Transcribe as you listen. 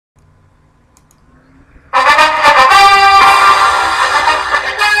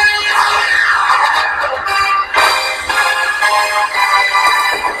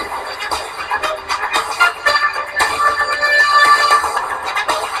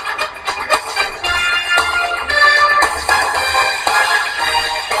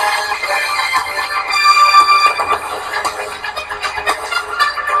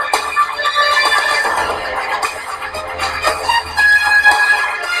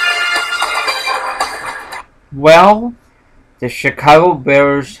Well, the Chicago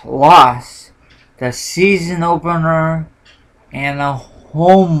Bears lost the season opener and a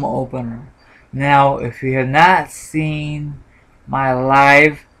home opener. Now, if you have not seen my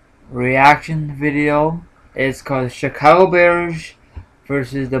live reaction video, it's called Chicago Bears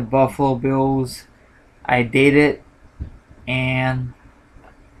versus the Buffalo Bills. I did it, and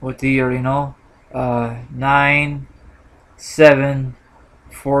with the year, 9, 7,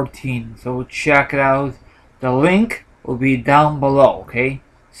 14. So check it out. The link will be down below, okay?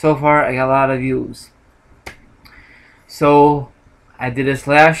 So far, I got a lot of views. So, I did this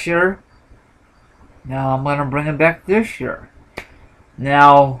last year. Now, I'm going to bring it back this year.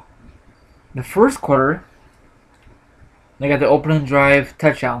 Now, the first quarter, they got the opening drive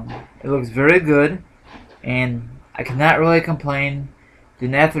touchdown. It looks very good, and I cannot really complain.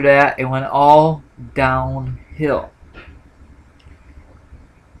 Then after that, it went all downhill.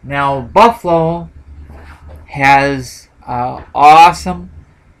 Now, Buffalo has an awesome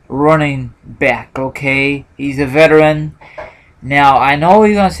running back, okay? He's a veteran. Now, I know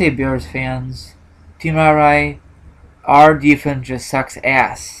you're going to say, Bears fans, Team RI, our defense just sucks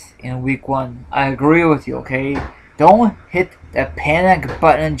ass in week 1. I agree with you, okay? Don't hit the panic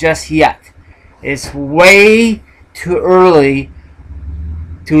button just yet. It's way too early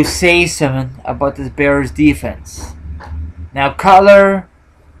to say something about this Bears defense. Now, Cutler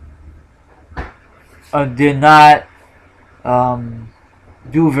did not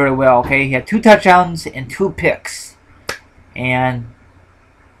do very well, okay? He had 2 touchdowns and 2 picks. And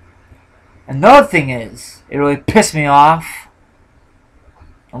another thing is, it really pissed me off.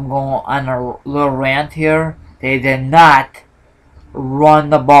 I'm going on a little rant here. They did not run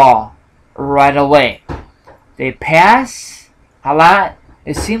the ball right away. They pass a lot.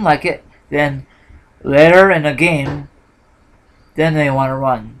 It seemed like it. Then later in the game, then they want to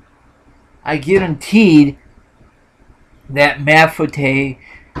run. I guaranteed that Matt Forte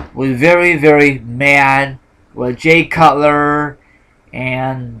was very, very mad with Jay Cutler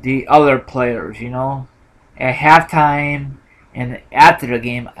and the other players, At halftime and after the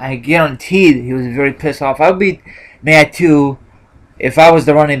game, I guaranteed he was very pissed off. I would be mad too if I was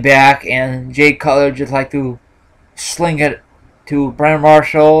the running back and Jay Cutler just like to sling it to Brandon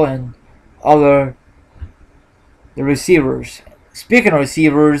Marshall and the receivers. Speaking of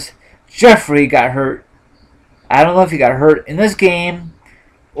receivers, Jeffrey got hurt. I don't know if he got hurt in this game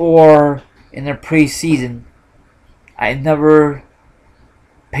or in the preseason. I never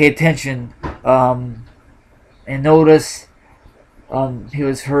pay attention and notice he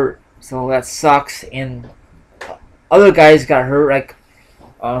was hurt, so that sucks. And other guys got hurt, like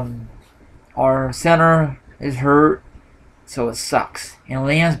our center is hurt, so it sucks. And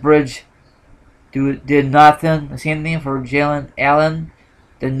Lansbridge did nothing. The same thing for Jalen Allen,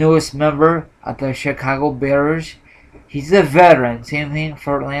 the newest member of the Chicago Bears. He's a veteran. Same thing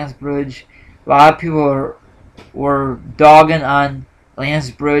for Lansbridge. A lot of people were dogging on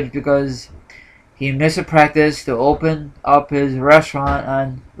Lansbridge because he missed a practice to open up his restaurant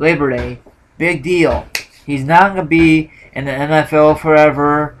on Labor Day. Big deal. He's not going to be in the NFL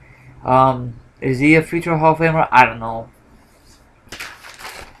forever. Is he a future Hall of Famer? I don't know.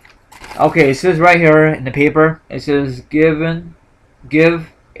 Okay, it says right here in the paper, it says give and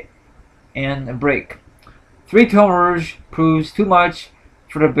a break. 3 turnovers proves too much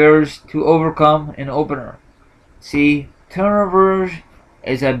for the Bears to overcome an opener. See, turnovers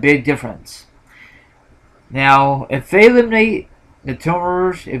is a big difference. Now, if they eliminate the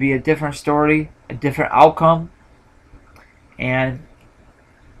turnovers, it'd be a different story, a different outcome. And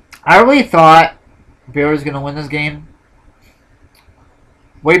I really thought Bears was going to win this game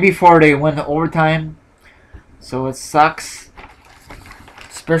way before they win the overtime. So it sucks.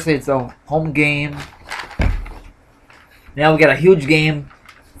 Especially it's a home game. Now we got a huge game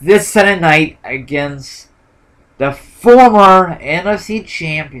this Sunday night against the former NFC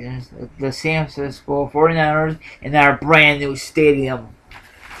champions, the San Francisco 49ers, in our brand new stadium.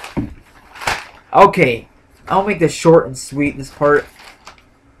 Okay, I'll make this short and sweet, this part.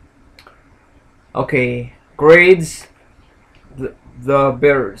 Okay, grades, the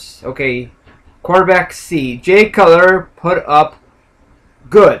Bears. Okay, quarterback C. Jay Cutler put up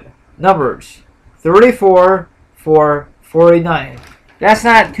good numbers. 34 for 49. That's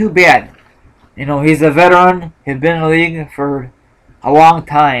not too bad. He's a veteran. He's been in the league for a long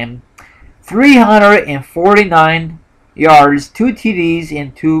time. 349 yards, 2 TDs,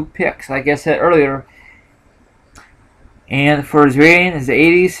 and 2 picks, like I said earlier. And for his rating is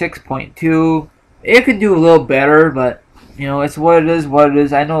 86.2. It could do a little better, but, it's what it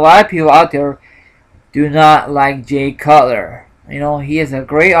is. I know a lot of people out there do not like Jay Cutler. He has a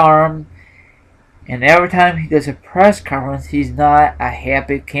great arm, And every time he does a press conference, he's not a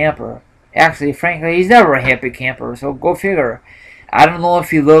happy camper. Actually, frankly, he's never a happy camper, so go figure. I don't know if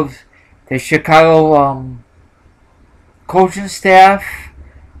he loves the Chicago coaching staff.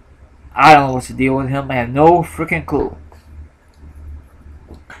 I don't know what's the deal with him. I have no freaking clue.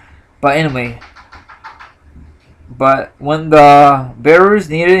 But anyway, when the Bears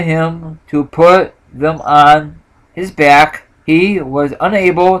needed him to put them on his back, he was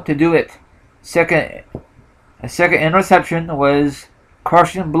unable to do it. A second interception was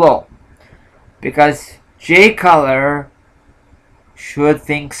crushing blow because Jay Cutler should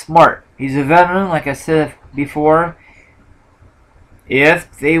think smart. He's a veteran, like I said before.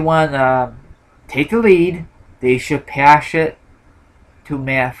 If they want to take the lead, they should pass it to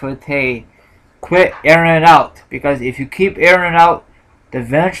Matt Forte. Quit airing it out, because if you keep airing it out,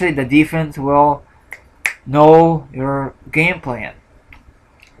 eventually the defense will know your game plan.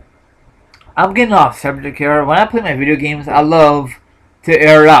 I'm getting off subject here. When I play my video games, I love to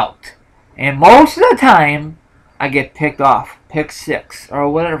air it out. And most of the time, I get picked off. Pick 6 or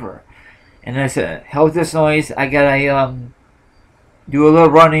whatever. And I said, hell with this noise. I gotta do a little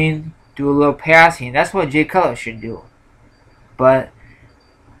running, do a little passing. That's what Jay Cutler should do. But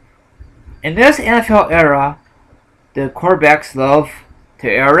in this NFL era, the quarterbacks love to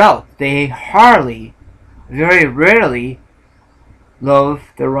air it out. They hardly, very rarely, love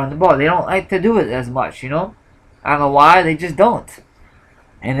to run the ball. They don't like to do it as much, you know? I don't know why, they just don't.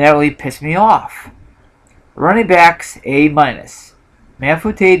 And that really pissed me off. Running backs, A-. Matt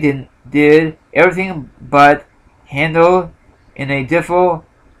Forte did everything but handle in a difficult,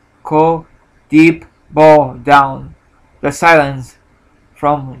 deep ball down the sidelines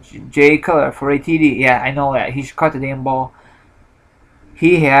from Jay Cutler for a TD. Yeah, I know that. He should cut the damn ball.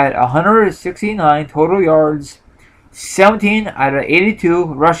 He had 169 total yards, 17 out of 82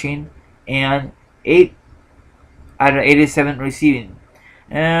 rushing, and 8 out of 87 receiving.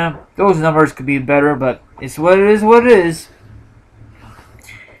 Those numbers could be better, but it's what it is. What it is.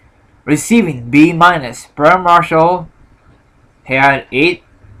 Receiving, B-. Brandon Marshall had 8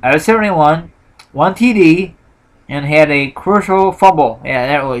 out of 71, 1 TD, and had a crucial fumble. Yeah,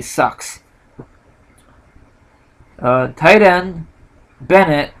 that really sucks. Tight end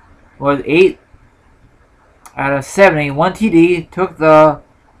Bennett was 8 out of 70, 1 TD, took the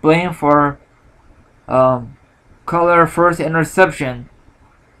blame for Cutler's first interception.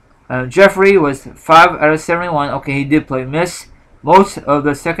 Jeffrey was 5 out of 71. Okay, he did play. Missed most of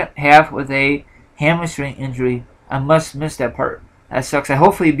the second half with a hamstring injury. I must miss that part. That sucks. I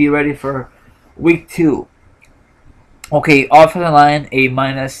hopefully be ready for week 2. Okay, offensive line, A-.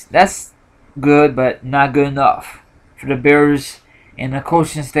 That's good, but not good enough for the Bears and the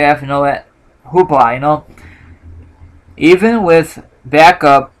coaching staff and all that hoopla, you know. Even with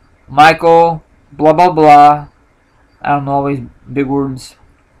backup Michael, blah blah blah. I don't know all these big words,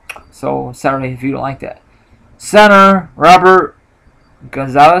 so sorry if you don't like that. Center Robert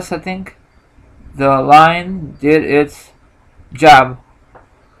Gonzalez, I think. The line did its job.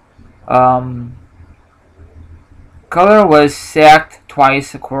 Cutler was sacked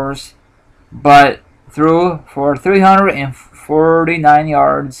twice, of course, but threw for 349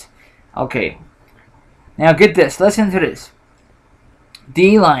 yards. Okay. Now get this. Listen to this.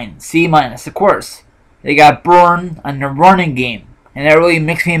 D-line, C-. Of course. They got burned on the running game, and that really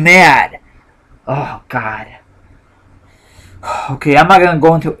makes me mad. Oh, God. Okay, I'm not going to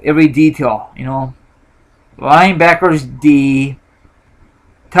go into every detail, you know. Linebackers, D.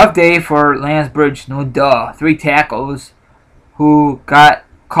 Tough day for Lansbridge, no duh. 3 tackles who got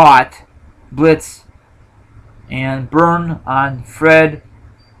caught, blitz, and burn on Fred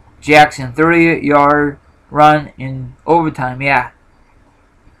Jackson. 30-yard run in overtime, yeah.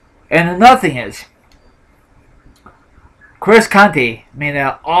 And another thing is, Chris Conte made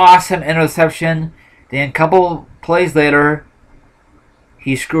an awesome interception. Then a couple plays later,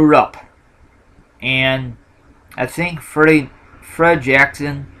 he screwed up. And I think Fred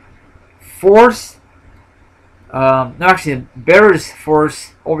Jackson forced, Bears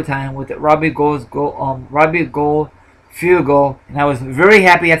forced overtime with the Robbie Gould field goal, and I was very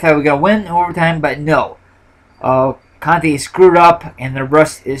happy. I thought we were gonna win overtime, but no. Conte screwed up, and the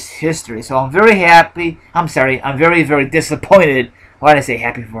rest is history. So I'm very happy. I'm very, very disappointed. Why did I say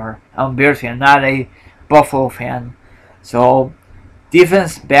happy for? I'm a Bears fan, not a Buffalo fan. So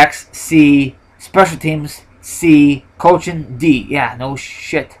defense backs C, special teams C, coaching D. Yeah, no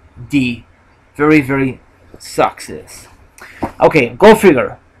shit, D. Very, very sucks this. Okay, go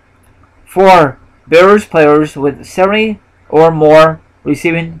figure. 4 Bears players with 70 or more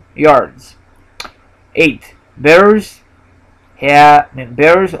receiving yards. 8 Bears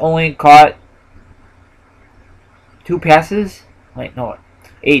only caught 2 passes. Wait, no,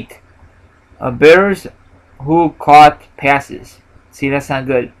 8. Bears who caught passes. See, that's not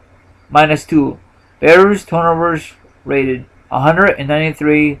good. -2. Bears turnovers rated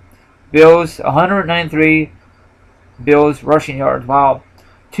 193. Bills 193. Bills rushing yards. Wow.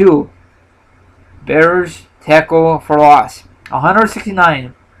 2. Bears tackle for loss.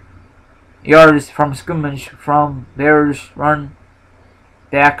 169 yards from scrimmage from Bears run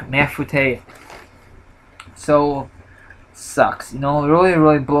back Matt Forte. So sucks, really,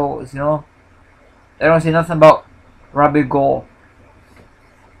 really blows, I don't say nothing about Robbie Gould.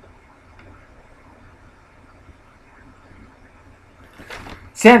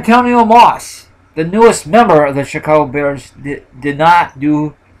 Santonio Moss, the newest member of the Chicago Bears, did not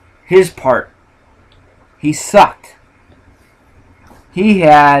do his part. He sucked. He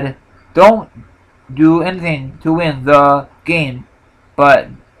don't do anything to win the game, but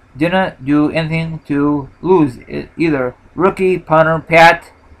didn't do anything to lose it either. Rookie punter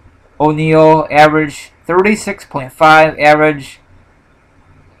Pat O'Neill averaged 36.5 average.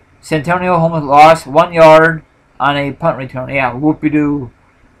 Santonio Holmes lost 1 yard on a punt return. Yeah, whoopie-doo.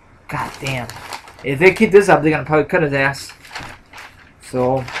 God damn. If they keep this up, they're going to probably cut his ass.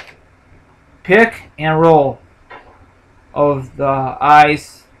 So, pick and roll of the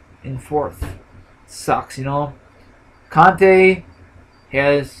eyes in 4th. Sucks, Conte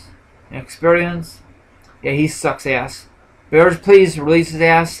has experience. Yeah, he sucks ass. Bears, please release his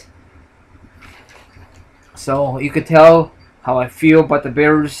ass. So, you could tell how I feel about the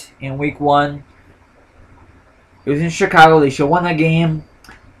Bears in week 1. It was in Chicago. They should have won that game.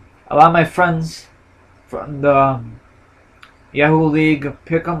 A lot of my friends from the Yahoo League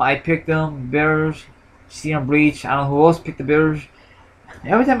pick them. I picked them. Bears, CM Breach. I don't know who else picked the Bears.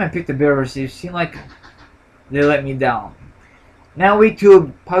 Every time I pick the Bears, it seems like they let me down. Now week 2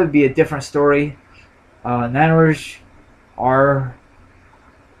 will probably be a different story. Niners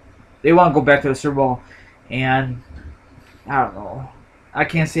they want to go back to the Super Bowl, and I don't know. I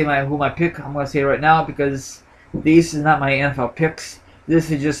can't say who my pick. I'm going to say it right now because this is not my NFL picks. This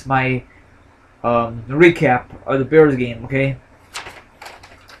is just my recap of the Bears game, okay?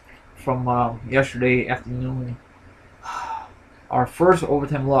 From yesterday afternoon. Our first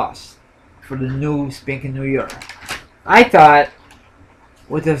overtime loss for the new spanking new year. I thought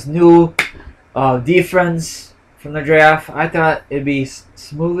with this new defense from the draft, I thought it'd be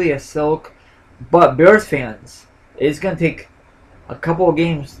smoothly as silk. But Bears fans, it's going to take a couple of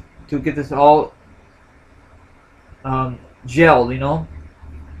games to get this all gelled,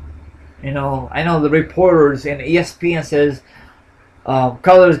 I know the reporters and ESPN says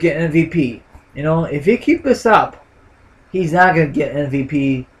Cutler's getting MVP. If he keep this up, he's not going to get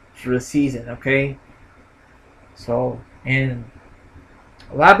MVP for the season, okay? So, and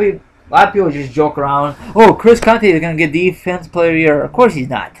a lot of people just joke around. Oh, Chris Conte is going to get Defense Player of the Year. Of course he's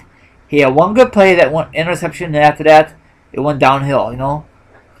not. He had one good play that went interception, and after that, it went downhill,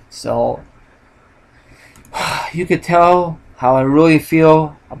 So, you could tell how I really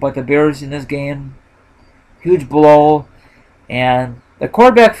feel about the Bears in this game. Huge blow. And the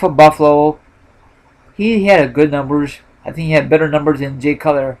quarterback for Buffalo, he had good numbers. I think he had better numbers than Jay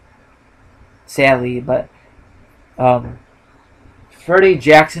Cutler, sadly. But Freddie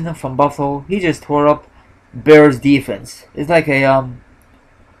Jackson from Buffalo, he just tore up Bears defense. It's like a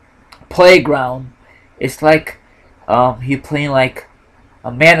playground. It's like he playing like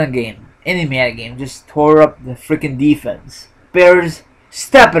a Madden game. Any Madden game. Just tore up the freaking defense. Bears,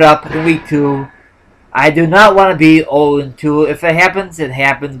 step it up in week 2. I do not want to be 0-2. If it happens, it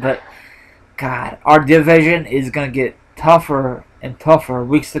happens. But, God, our division is going to get tougher and tougher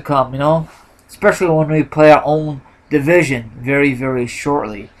weeks to come, Especially when we play our own division very, very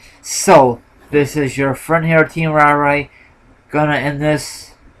shortly. So, this is your friend here, Team Rarai. Gonna end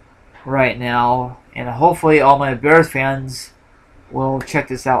this right now. And hopefully all my Bears fans will check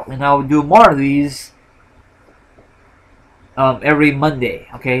this out. And I'll do more of these every Monday,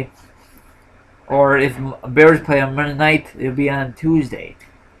 okay? Or if Bears play on Monday night, it'll be on Tuesday.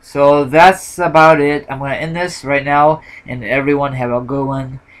 So that's about it. I'm going to end this right now. And everyone have a good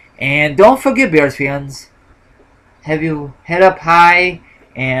one. And don't forget, Bears fans, have your head up high.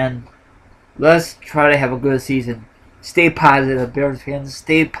 And let's try to have a good season. Stay positive, Bears fans.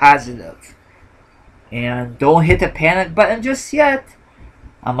 Stay positive. And don't hit the panic button just yet.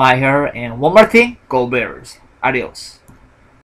 I'm out here. And one more thing, go Bears. Adios.